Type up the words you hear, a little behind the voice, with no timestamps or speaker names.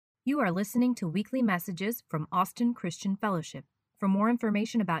You are listening to weekly messages from Austin Christian Fellowship. For more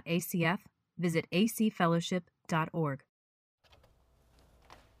information about ACF, visit acfellowship.org.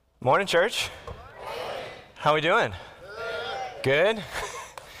 Morning, church. How we doing? Good?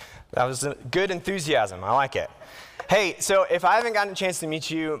 That was good enthusiasm. I like it. Hey, so if I haven't gotten a chance to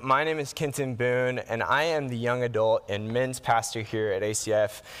meet you, my name is Kenton Boone, and I am the young adult and men's pastor here at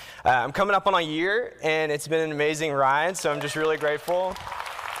ACF. I'm coming up on a year, and it's been an amazing ride, so I'm just really grateful.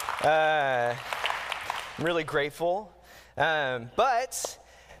 I'm really grateful. But,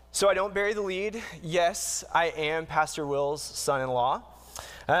 so I don't bury the lead. Yes, I am Pastor Will's son-in-law.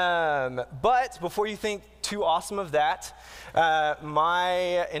 But before you think too awesome of that,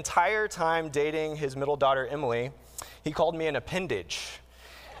 my entire time dating his middle daughter, Emily, he called me an appendage.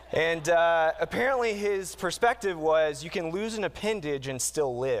 And apparently his perspective was you can lose an appendage and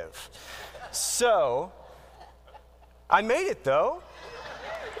still live. So, I made it though.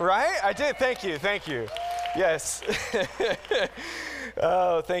 Right? I did. Thank you. Yes.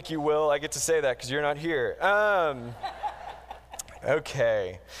 Oh, thank you, Will. I get to say that because you're not here.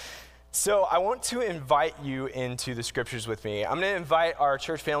 Okay. So I want to invite you into the scriptures with me. I'm going to invite our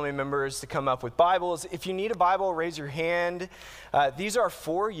church family members to come up with Bibles. If you need a Bible, raise your hand. These are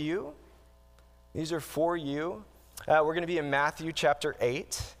for you. We're going to be in Matthew chapter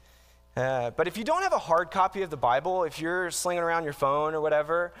 8. But if you don't have a hard copy of the Bible, if you're slinging around your phone or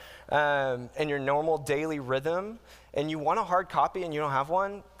whatever, in your normal daily rhythm, and you want a hard copy and you don't have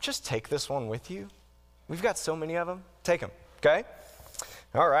one, just take this one with you. We've got so many of them. Take them, okay?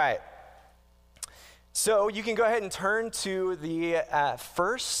 All right. So you can go ahead and turn to the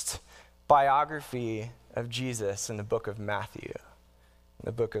first biography of Jesus in the book of Matthew.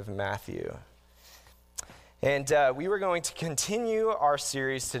 And we were going to continue our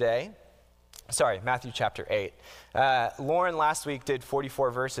series today. Matthew chapter 8. Lauren last week did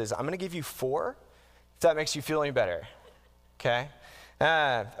 44 verses. I'm going to give you 4, if that makes you feel any better. Okay?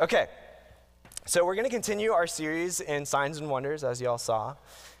 Okay. So we're going to continue our series in Signs and Wonders, as you all saw.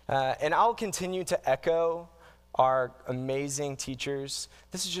 And I'll continue to echo our amazing teachers.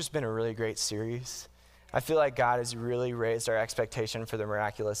 This has just been a really great series. I feel like God has really raised our expectation for the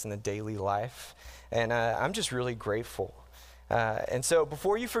miraculous in the daily life. And I'm just really grateful. And so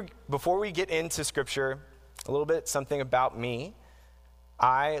before we get into Scripture, a little bit something about me.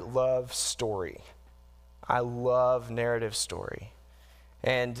 I love story. I love narrative story.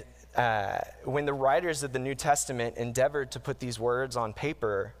 And when the writers of the New Testament endeavored to put these words on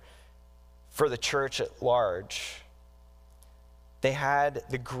paper for the church at large, they had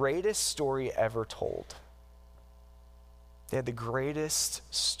the greatest story ever told. They had the greatest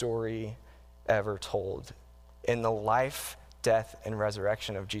story ever told in the life, death, and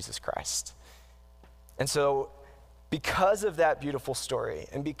resurrection of Jesus Christ. And so, because of that beautiful story,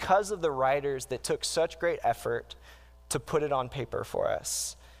 and because of the writers that took such great effort to put it on paper for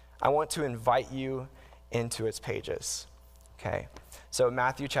us, I want to invite you into its pages. Okay, so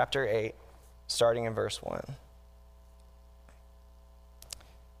Matthew chapter 8, starting in verse 1.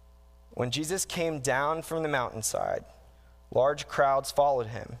 When Jesus came down from the mountainside, large crowds followed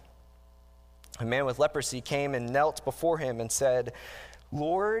him. A man with leprosy came and knelt before him and said,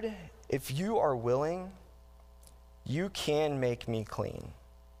 "Lord, if you are willing, you can make me clean."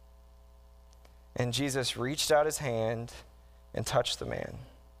 And Jesus reached out his hand and touched the man.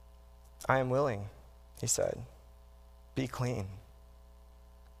 "I am willing," he said. "Be clean."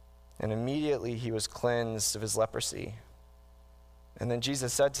 And immediately he was cleansed of his leprosy. And then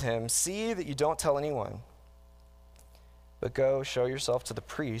Jesus said to him, "See that you don't tell anyone, but go show yourself to the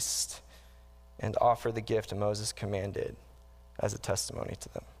priest and offer the gift Moses commanded as a testimony to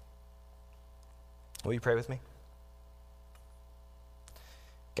them." Will you pray with me?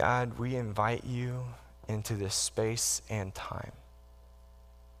 God, we invite you into this space and time.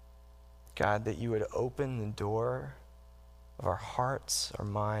 God, that you would open the door of our hearts, our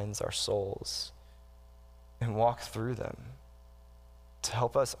minds, our souls, and walk through them to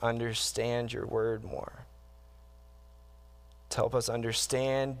help us understand your word more. To help us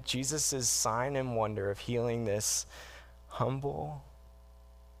understand Jesus' sign and wonder of healing this humble,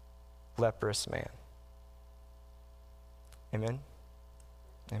 leprous man. Amen?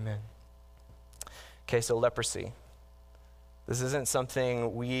 Amen. Okay, so leprosy. This isn't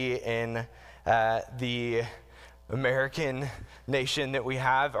something we in the American nation that we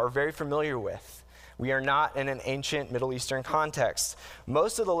have are very familiar with. We are not in an ancient Middle Eastern context.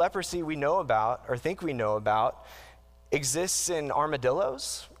 Most of the leprosy we know about, or think we know about, exists in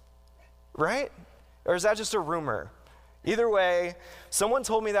armadillos, right? Or is that just a rumor? Either way, someone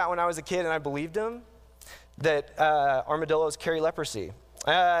told me that when I was a kid and I believed him, that armadillos carry leprosy.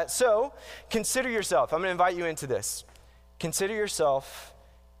 So consider yourself. I'm going to invite you into this. Consider yourself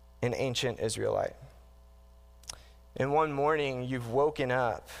an ancient Israelite. And one morning you've woken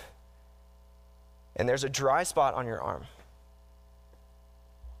up and there's a dry spot on your arm.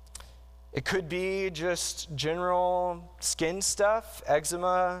 It could be just general skin stuff,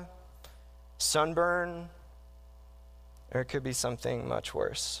 eczema, sunburn, or it could be something much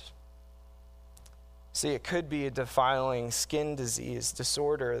worse. See, it could be a defiling skin disease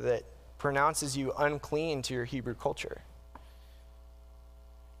disorder that pronounces you unclean to your Hebrew culture.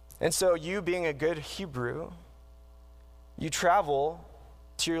 And so you, being a good Hebrew, you travel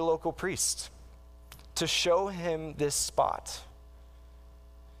to your local priest to show him this spot.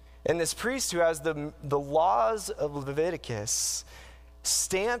 And this priest, who has the laws of Leviticus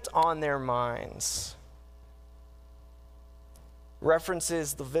stamped on their minds,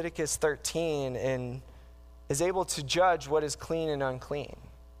 references Leviticus 13 and is able to judge what is clean and unclean.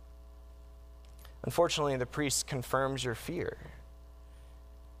 Unfortunately, the priest confirms your fear.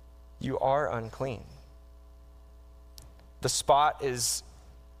 You are unclean. The spot is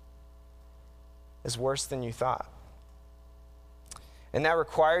worse than you thought. And that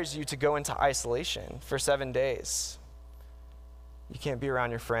requires you to go into isolation for 7 days. You can't be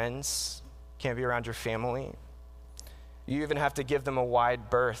around your friends, can't be around your family. You even have to give them a wide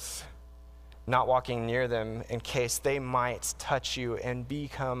berth, not walking near them in case they might touch you and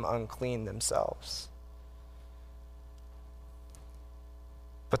become unclean themselves.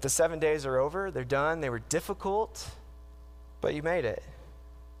 But the 7 days are over, they're done, they were difficult, but you made it.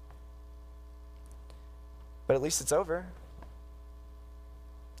 But at least it's over.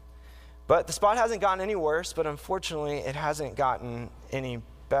 But the spot hasn't gotten any worse, but unfortunately it hasn't gotten any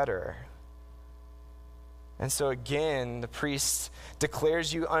better. And so again, the priest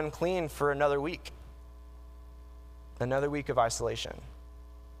declares you unclean for another week. Another week of isolation.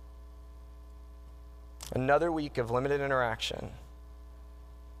 Another week of limited interaction.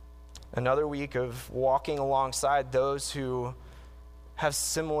 Another week of walking alongside those who have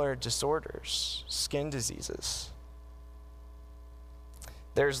similar disorders, skin diseases.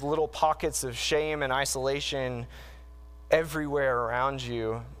 There's little pockets of shame and isolation everywhere around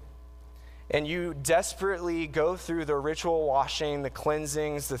you. And you desperately go through the ritual washing, the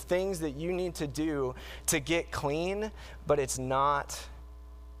cleansings, the things that you need to do to get clean, but it's not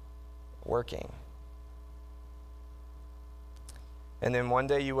working. And then one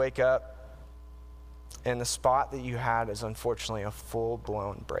day you wake up, and the spot that you had is unfortunately a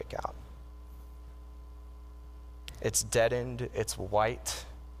full-blown breakout. It's deadened, it's white,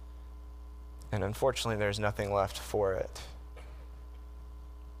 and unfortunately there's nothing left for it.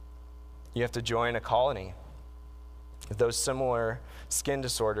 You have to join a colony with those similar skin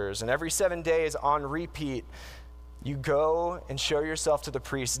disorders. And every 7 days on repeat, you go and show yourself to the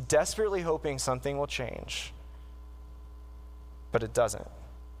priest, desperately hoping something will change. But it doesn't.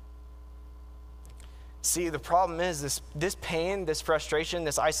 See, the problem is this pain, this frustration,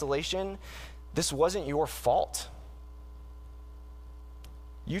 this isolation, this wasn't your fault.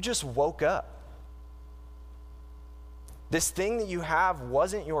 You just woke up. This thing that you have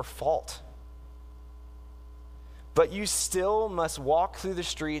wasn't your fault. But you still must walk through the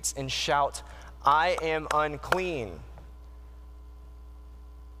streets and shout, "I am unclean."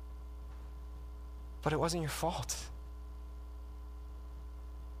 But it wasn't your fault.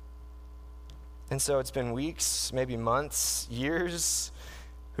 And so it's been weeks, maybe months, years.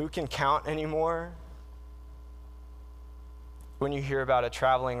 Who can count anymore? When you hear about a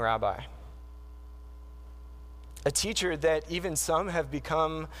traveling rabbi, a teacher that even some have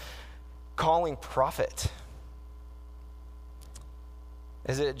become calling prophet.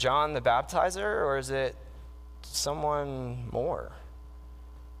 Is it John the Baptizer, or is it someone more?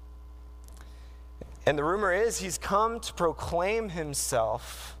 And the rumor is he's come to proclaim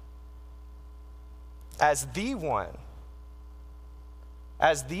himself as the one,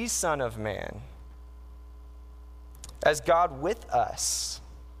 as the Son of Man, as God with us.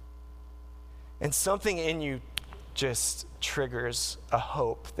 And something in you just triggers a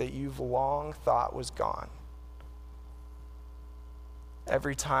hope that you've long thought was gone.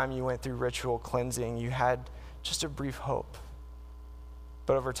 Every time you went through ritual cleansing, you had just a brief hope.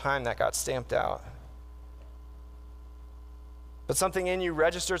 But over time, that got stamped out. But something in you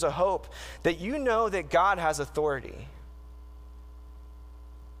registers a hope that you know that God has authority.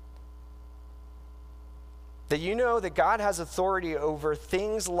 That you know that God has authority over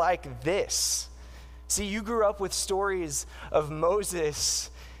things like this. See, you grew up with stories of Moses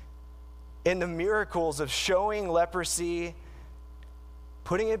and the miracles of showing leprosy,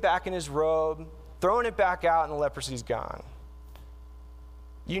 putting it back in his robe, throwing it back out, and the leprosy's gone.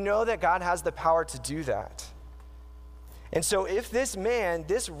 You know that God has the power to do that. And so if this man,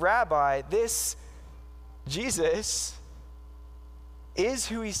 this rabbi, this Jesus is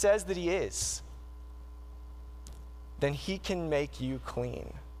who he says that he is, then he can make you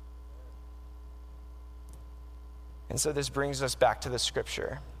clean. And so this brings us back to the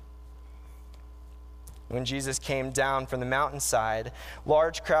scripture. When Jesus came down from the mountainside,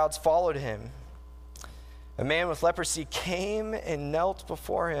 large crowds followed him. A man with leprosy came and knelt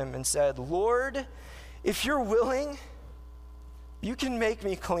before him and said, "Lord, if you're willing, you can make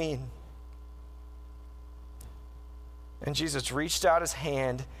me clean." And Jesus reached out his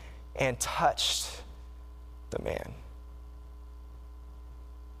hand and touched the man.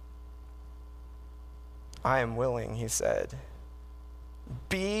 "I am willing," he said.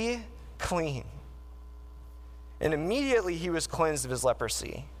 "Be clean." And immediately he was cleansed of his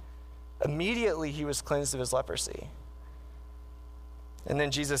leprosy. Immediately he was cleansed of his leprosy. And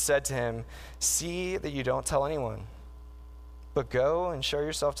then Jesus said to him, "See that you don't tell anyone, but go and show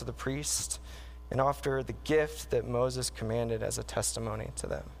yourself to the priest and offer the gift that Moses commanded as a testimony to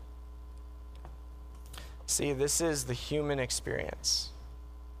them." See, this is the human experience.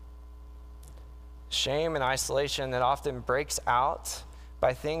 Shame and isolation that often breaks out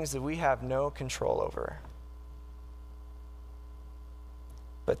by things that we have no control over.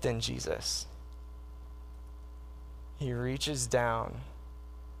 But then Jesus, he reaches down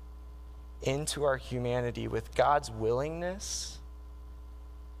into our humanity with God's willingness,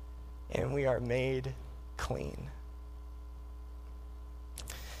 and we are made clean.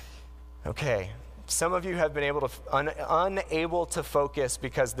 Okay, some of you have been able to unable to focus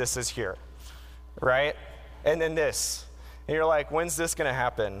because this is here, right? And then this, and you're like, when's this going to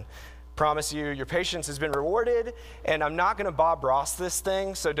happen? Promise you, your patience has been rewarded, and I'm not going to Bob Ross this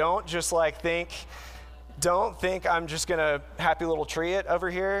thing, so don't just don't think I'm just going to happy little tree it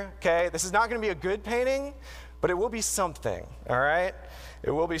over here, okay? This is not going to be a good painting, but it will be something, all right? It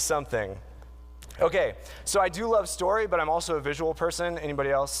will be something. Okay, so I do love story, but I'm also a visual person.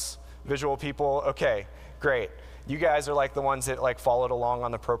 Anybody else? Visual people? Okay, great. You guys are like the ones that like followed along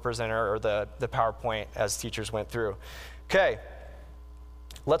on the ProPresenter or the PowerPoint as teachers went through. Okay.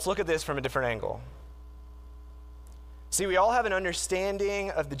 Let's look at this from a different angle. See, we all have an understanding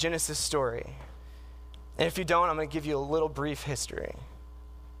of the Genesis story. And if you don't, I'm going to give you a little brief history.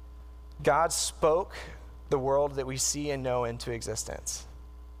 God spoke the world that we see and know into existence.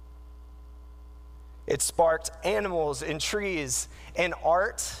 It sparked animals and trees and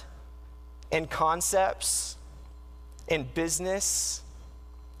art and concepts and business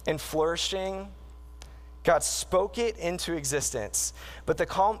and flourishing. God spoke it into existence. But the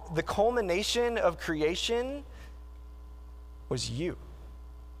culmination of creation was you.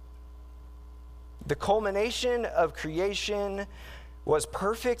 The culmination of creation was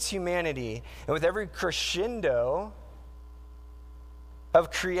perfect humanity. And with every crescendo of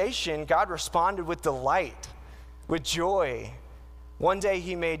creation, God responded with delight, with joy. One day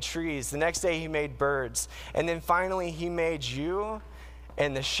he made trees. The next day he made birds. And then finally he made you,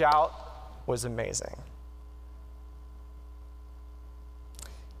 and the shout was amazing.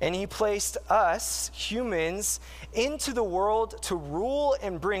 And he placed us, humans, into the world to rule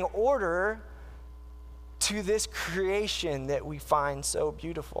and bring order to this creation that we find so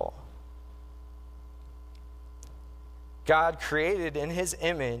beautiful. God created in his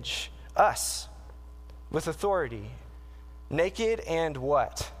image us with authority, naked and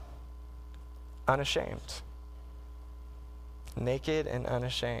what? Unashamed. Naked and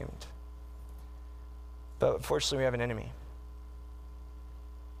unashamed. But unfortunately, we have an enemy.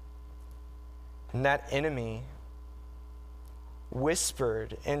 And that enemy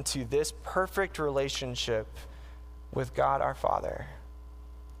whispered into this perfect relationship with God our Father.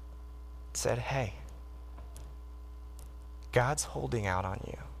 Said, "Hey, God's holding out on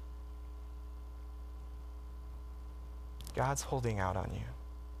you. God's holding out on you."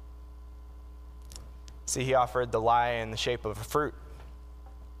 See, he offered the lie in the shape of a fruit.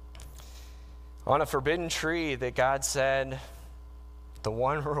 On a forbidden tree that God said, the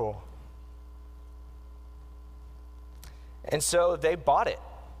one rule. And so they bought it.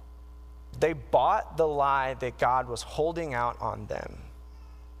 They bought the lie that God was holding out on them.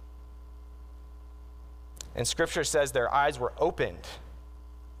 And scripture says their eyes were opened,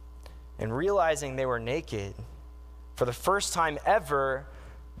 and realizing they were naked, for the first time ever,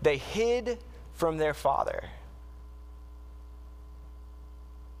 they hid from their father.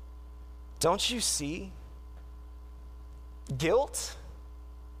 Don't you see? Guilt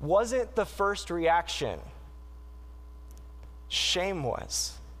wasn't the first reaction. Shame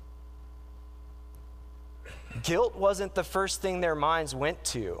was. Guilt wasn't the first thing their minds went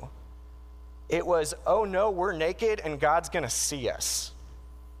to. It was, oh no, we're naked and God's going to see us.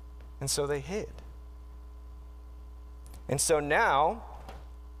 And so they hid. And so now,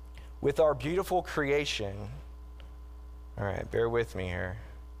 with our beautiful creation, all right, bear with me here,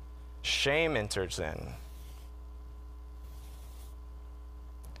 shame enters in.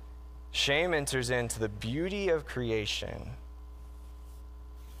 Shame enters into the beauty of creation,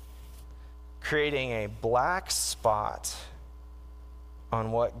 creating a black spot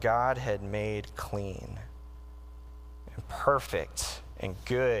on what God had made clean and perfect and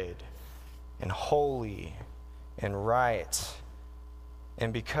good and holy and right.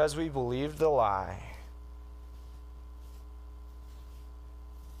 And because we believed the lie,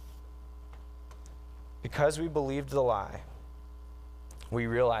 we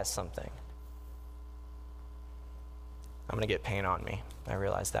realized something. I'm going to get paint on me. I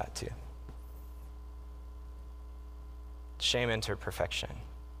realize that too. Shame entered perfection.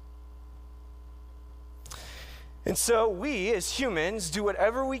 And so we, as humans, do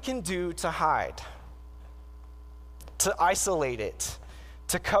whatever we can do to hide, to isolate it,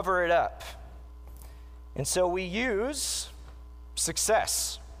 to cover it up. And so we use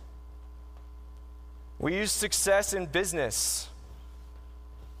success. We use success in business,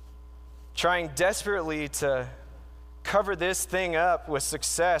 trying desperately to cover this thing up with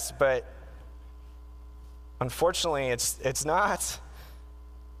success, but unfortunately, it's not.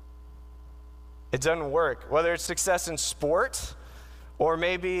 It doesn't work. Whether it's success in sport, or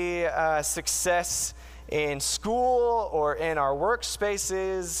maybe success in school, or in our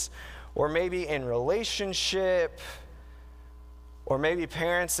workspaces, or maybe in relationship, or maybe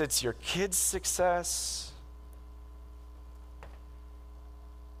parents, it's your kids' success,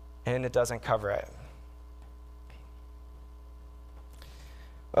 and it doesn't cover it.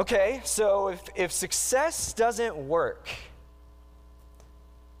 Okay, so if success doesn't work,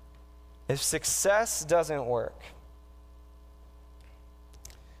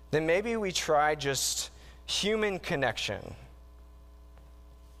 then maybe we try just human connection.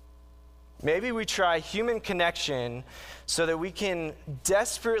 Maybe we try human connection so that we can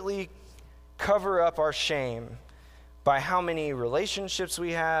desperately cover up our shame by how many relationships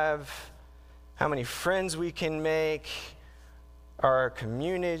we have, how many friends we can make, our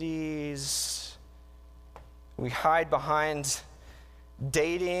communities. We hide behind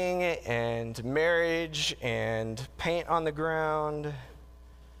dating and marriage and paint on the ground.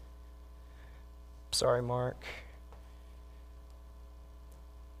 Sorry, Mark.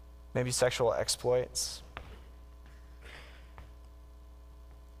 Maybe sexual exploits.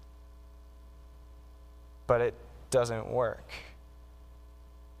 But it doesn't work.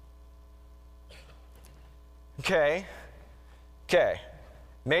 Okay,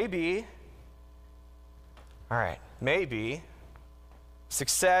 maybe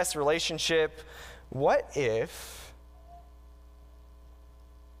success, relationship, what if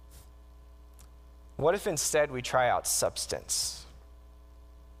instead we try out substance?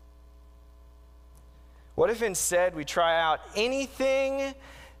 What if instead we try out anything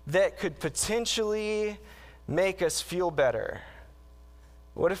that could potentially make us feel better?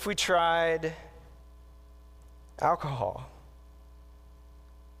 What if we tried alcohol?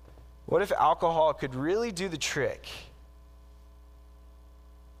 What if alcohol could really do the trick?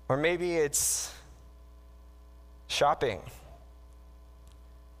 Or maybe it's shopping.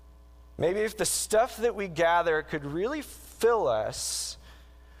 Maybe if the stuff that we gather could really fill us,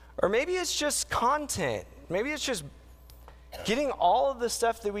 or maybe it's just content. Maybe it's just getting all of the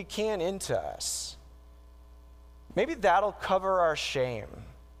stuff that we can into us. Maybe that'll cover our shame.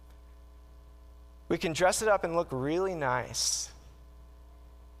 We can dress it up and look really nice.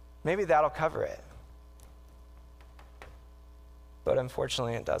 Maybe that'll cover it. But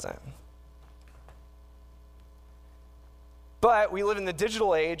unfortunately, it doesn't. But we live in the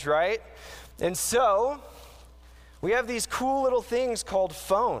digital age, right? And so we have these cool little things called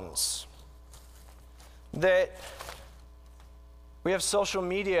phones that we have social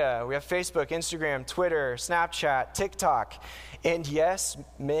media. We have Facebook, Instagram, Twitter, Snapchat, TikTok. And yes,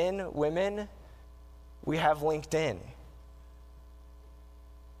 men, women, we have LinkedIn.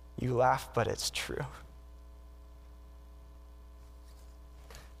 You laugh, but it's true.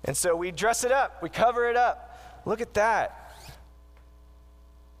 And so we dress it up. We cover it up. Look at that.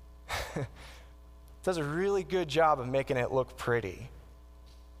 Does a really good job of making it look pretty.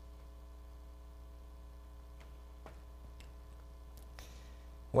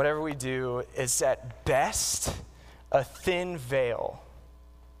 Whatever we do is at best a thin veil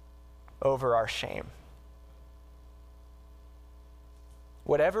over our shame.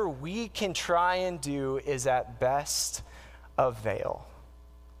 whatever we can try and do is at best a veil.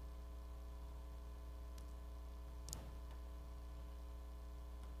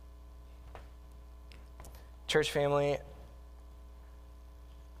 Church family,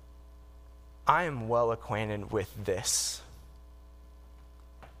 I am well acquainted with this.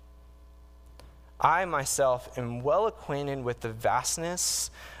 I myself am well acquainted with the vastness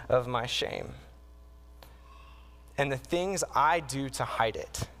of my shame and the things I do to hide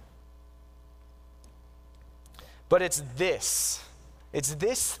it. But it's this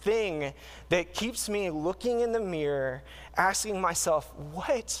thing that keeps me looking in the mirror, asking myself,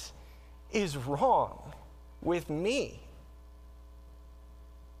 what is wrong with me?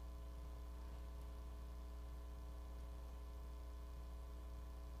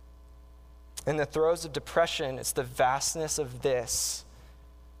 In the throes of depression, it's the vastness of this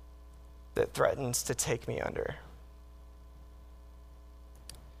that threatens to take me under.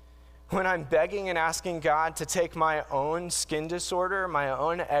 When I'm begging and asking God to take my own skin disorder, my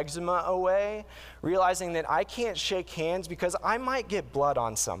own eczema away, realizing that I can't shake hands because I might get blood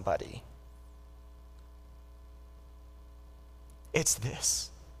on somebody. It's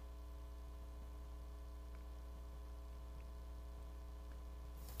this.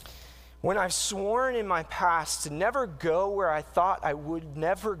 When I've sworn in my past to never go where I thought I would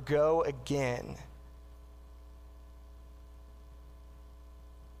never go again,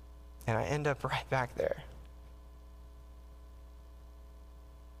 and I end up right back there.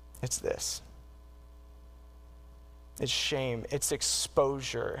 It's this. It's shame. It's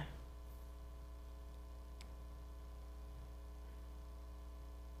exposure.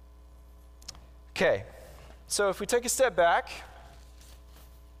 Okay, so if we take a step back,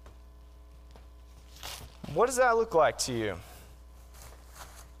 what does that look like to you?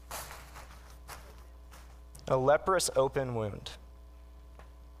 A leprous open wound.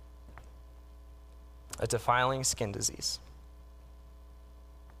 A defiling skin disease.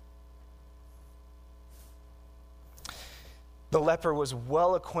 The leper was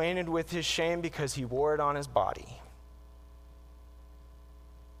well acquainted with his shame because he wore it on his body.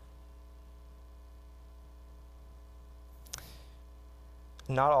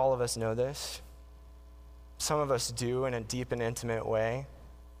 Not all of us know this. Some of us do in a deep and intimate way,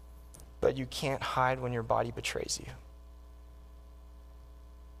 but you can't hide when your body betrays you.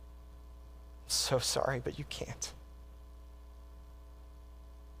 So sorry, but you can't.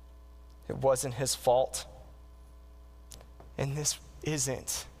 It wasn't his fault, and this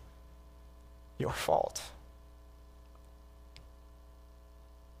isn't your fault.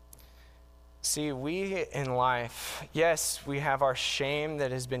 See, we in life, yes, we have our shame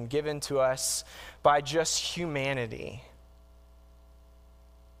that has been given to us by just humanity.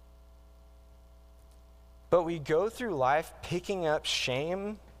 But we go through life picking up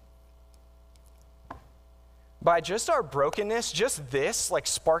shame by just our brokenness, just this, like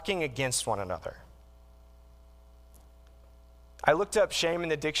sparking against one another. I looked up shame in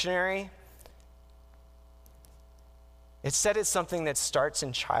the dictionary. It said it's something that starts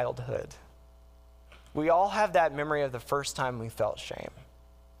in childhood. We all have that memory of the first time we felt shame.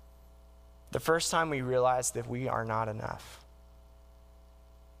 The first time we realized that we are not enough.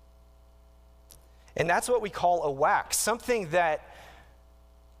 And that's what we call a whack, something that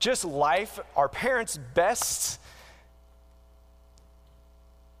just life, our parents' best,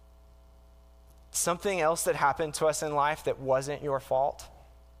 something else that happened to us in life that wasn't your fault.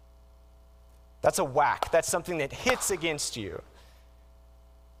 That's a whack. That's something that hits against you.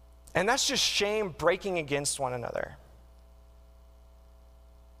 And that's just shame breaking against one another.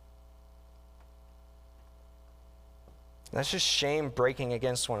 That's just shame breaking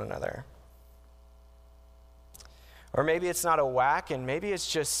against one another. Or maybe it's not a whack, and maybe it's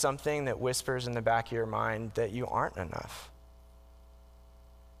just something that whispers in the back of your mind that you aren't enough.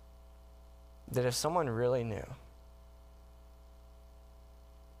 That if someone really knew,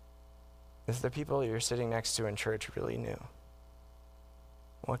 if the people that you're sitting next to in church really knew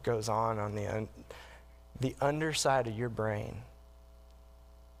what goes on the underside of your brain.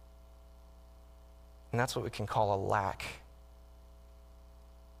 And that's what we can call a lack.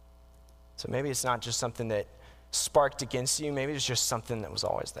 So maybe it's not just something that sparked against you, maybe it's just something that was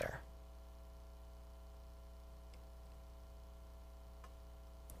always there.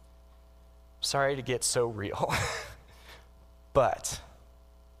 Sorry to get so real, but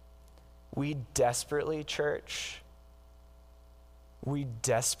we desperately, church, we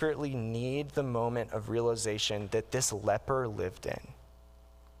desperately need the moment of realization that this leper lived in.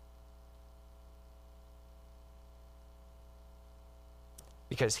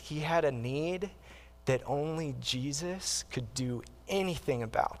 Because he had a need that only Jesus could do anything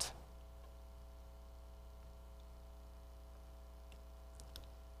about.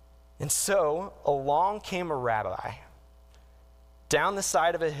 And so along came a rabbi down the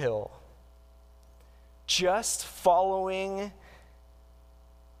side of a hill, just following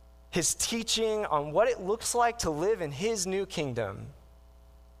his teaching on what it looks like to live in his new kingdom.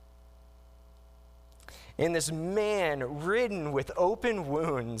 And this man, ridden with open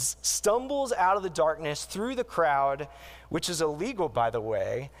wounds, stumbles out of the darkness through the crowd, which is illegal, by the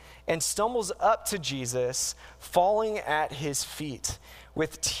way, and stumbles up to Jesus, falling at his feet,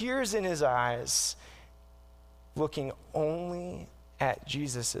 with tears in his eyes, looking only at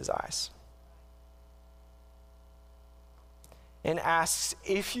Jesus' eyes. And asks,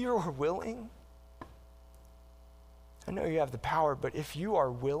 if you're willing, I know you have the power, but if you are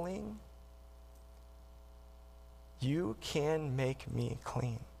willing, you can make me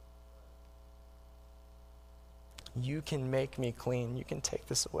clean. You can make me clean. You can take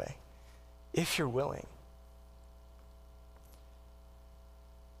this away if you're willing.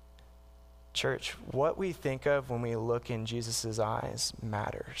 Church, what we think of when we look in Jesus' eyes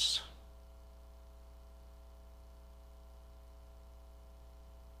matters.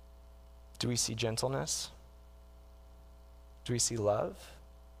 Do we see gentleness? Do we see love?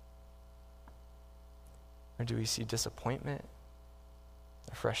 Or do we see disappointment,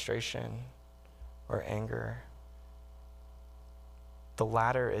 or frustration, or anger? The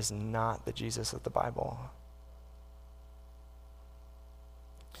latter is not the Jesus of the Bible.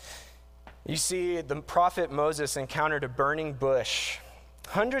 You see, the prophet Moses encountered a burning bush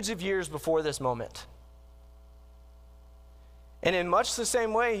hundreds of years before this moment. And in much the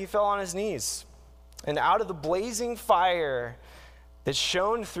same way, he fell on his knees. And out of the blazing fire that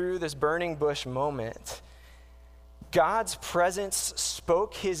shone through this burning bush moment, God's presence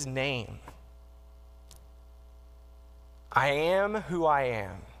spoke his name. I am who I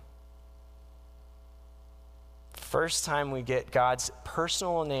am. First time we get God's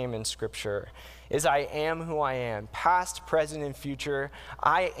personal name in Scripture is I am who I am. Past, present, and future,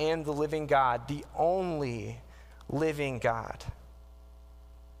 I am the living God, the only living God.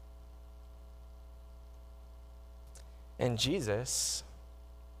 And Jesus,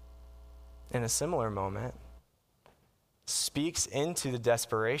 in a similar moment, speaks into the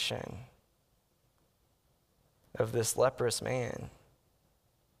desperation of this leprous man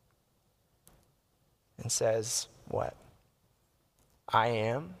and says, what? I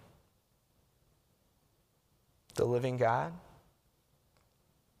am the living God?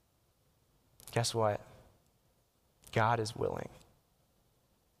 Guess what? God is willing.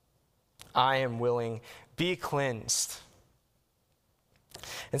 I am willing. Be cleansed.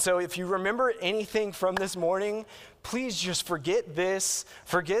 And so if you remember anything from this morning, please just forget this.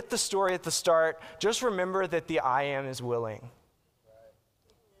 Forget the story at the start. Just remember that the I am is willing.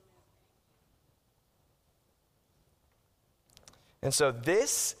 And so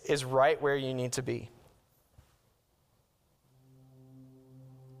this is right where you need to be.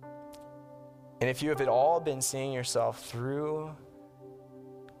 And if you have at all been seeing yourself through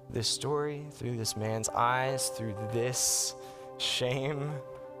this story, through this man's eyes, through this shame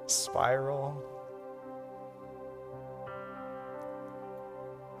spiral,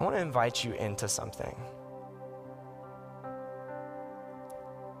 I want to invite you into something.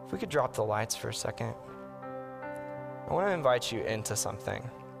 If we could drop the lights for a second. I want to invite you into something.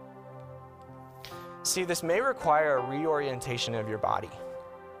 See, this may require a reorientation of your body.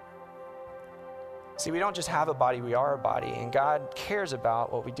 See, we don't just have a body, we are a body, and God cares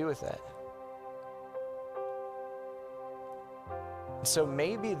about what we do with it. So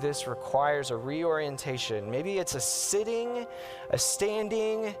maybe this requires a reorientation. Maybe it's a sitting, a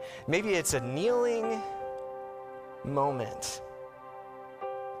standing, maybe it's a kneeling moment.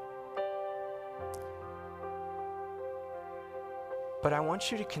 But I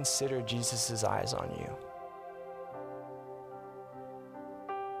want you to consider Jesus' eyes on you.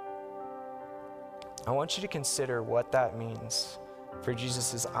 I want you to consider what that means for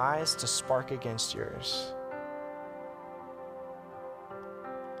Jesus' eyes to spark against yours.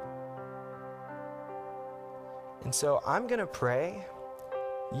 And so I'm going to pray.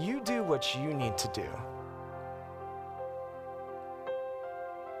 You do what you need to do.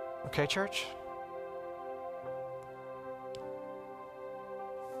 Okay, church?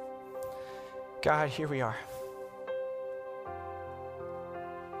 God, here we are.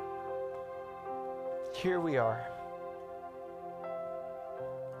 Here we are.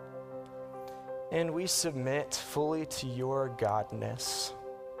 And we submit fully to your godness,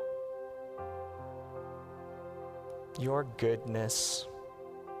 your goodness.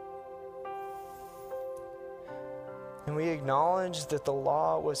 And we acknowledge that the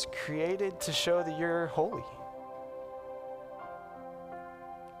law was created to show that you're holy.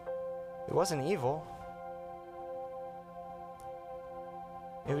 It wasn't evil.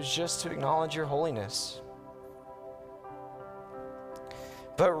 It was just to acknowledge your holiness.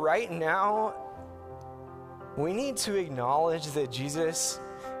 But right now, we need to acknowledge that Jesus,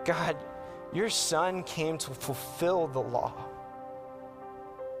 God, your Son came to fulfill the law.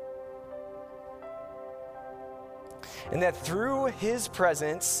 And that through his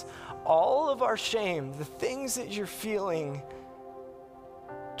presence, all of our shame, the things that you're feeling,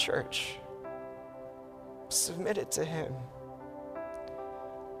 church, submit it to him.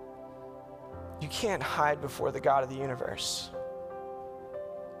 You can't hide before the God of the universe.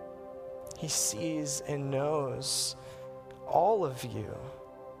 He sees and knows all of you.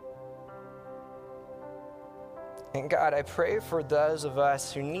 And God, I pray for those of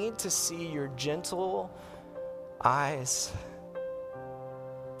us who need to see your gentle eyes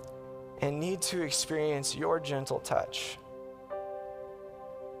and need to experience your gentle touch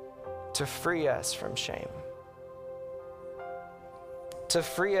to free us from shame, to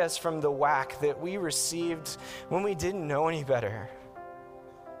free us from the whack that we received when we didn't know any better.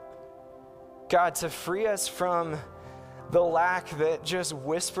 God, to free us from the lack that just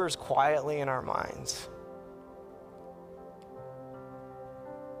whispers quietly in our minds.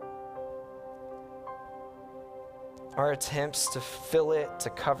 Our attempts to fill it, to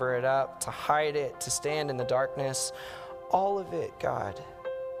cover it up, to hide it, to stand in the darkness, all of it, God.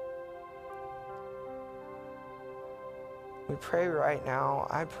 We pray right now,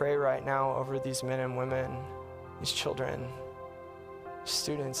 I pray right now over these men and women, these children,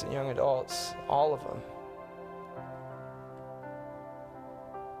 students and young adults, all of them.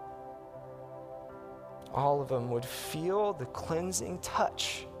 All of them would feel the cleansing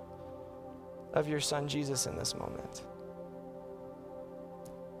touch of your Son Jesus in this moment.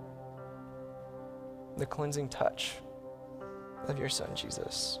 The cleansing touch of your Son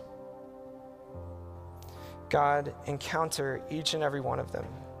Jesus. God, encounter each and every one of them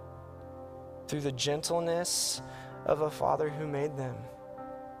through the gentleness of a Father who made them,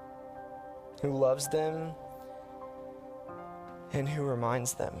 who loves them, and who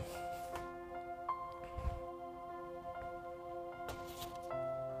reminds them.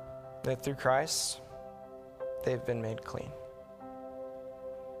 That through Christ, they've been made clean.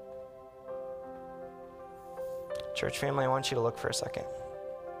 Church family, I want you to look for a second.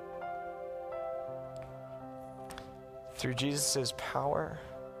 Through Jesus' power,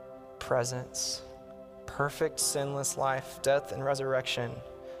 presence, perfect sinless life, death, and resurrection,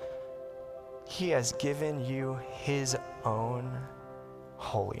 he has given you his own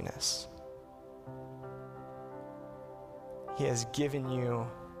holiness. He has given you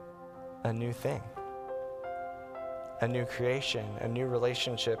a new thing, a new creation, a new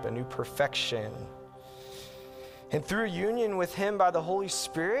relationship, a new perfection. And through union with him by the Holy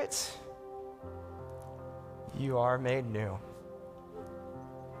Spirit, you are made new.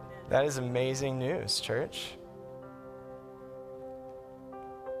 That is amazing news, church.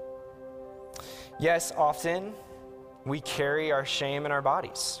 Yes, often we carry our shame in our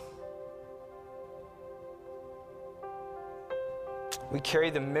bodies. We carry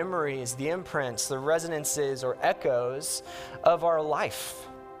the memories, the imprints, the resonances or echoes of our life.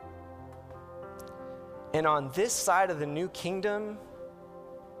 And on this side of the new kingdom,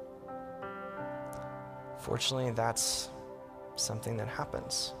 fortunately, that's something that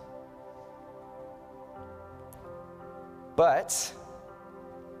happens. But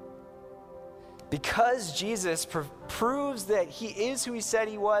because Jesus proves that he is who he said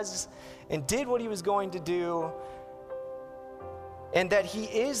he was and did what he was going to do, and that he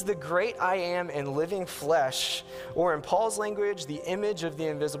is the great I am in living flesh, or in Paul's language, the image of the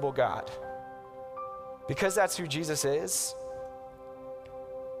invisible God. Because that's who Jesus is,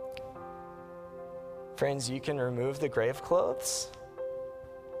 friends, you can remove the grave clothes.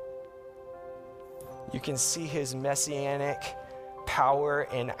 You can see his messianic power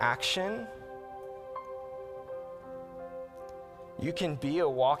in action. You can be a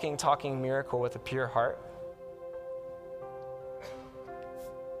walking, talking miracle with a pure heart.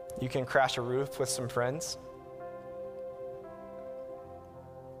 You can crash a roof with some friends.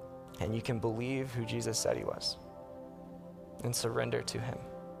 And you can believe who Jesus said he was and surrender to him.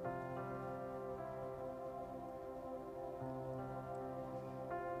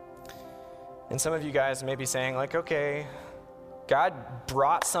 And some of you guys may be saying, like, okay, God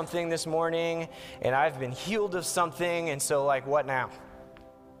brought something this morning and I've been healed of something, and so, like, what now?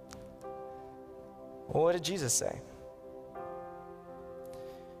 Well, what did Jesus say?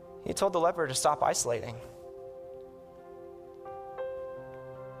 He told the leper to stop isolating.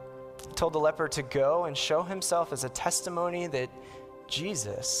 told the leper to go and show himself as a testimony that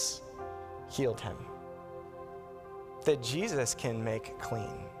Jesus healed him, that Jesus can make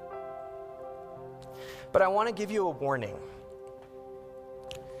clean. But I want to give you a warning.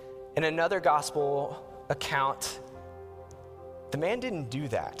 In another gospel account, the man didn't do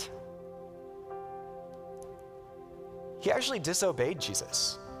that. He actually disobeyed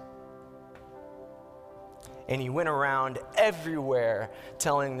Jesus. And he went around everywhere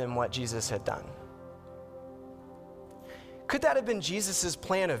telling them what Jesus had done. Could that have been Jesus'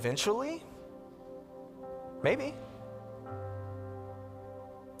 plan eventually? Maybe.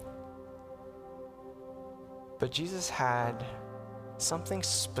 But Jesus had something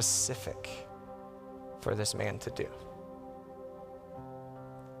specific for this man to do.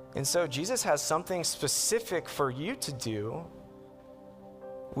 And so Jesus has something specific for you to do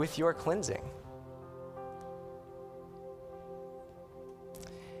with your cleansing.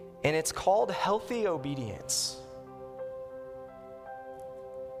 And it's called healthy obedience.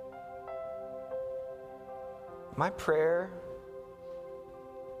 My prayer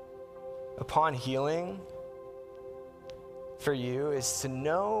upon healing for you is to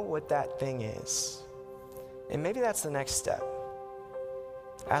know what that thing is. And maybe that's the next step.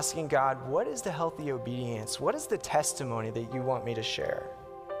 Asking God, what is the healthy obedience? What is the testimony that you want me to share?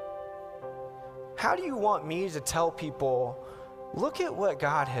 How do you want me to tell people, look at what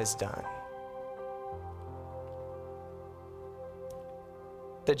God has done?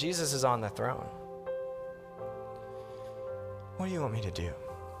 That Jesus is on the throne. What do you want me to do?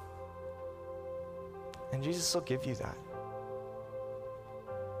 And Jesus will give you that.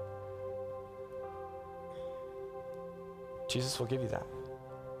 Jesus will give you that.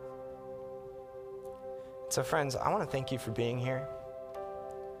 So friends, I want to thank you for being here.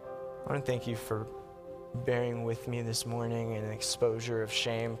 I want to thank you for bearing with me this morning in an exposure of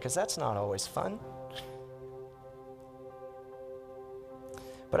shame, because that's not always fun.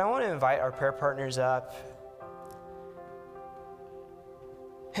 But I want to invite our prayer partners up.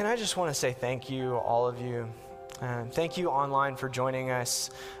 And I just want to say thank you, all of you. Thank you online for joining us.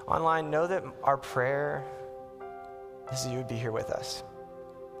 Online, know that our prayer is that you would be here with us.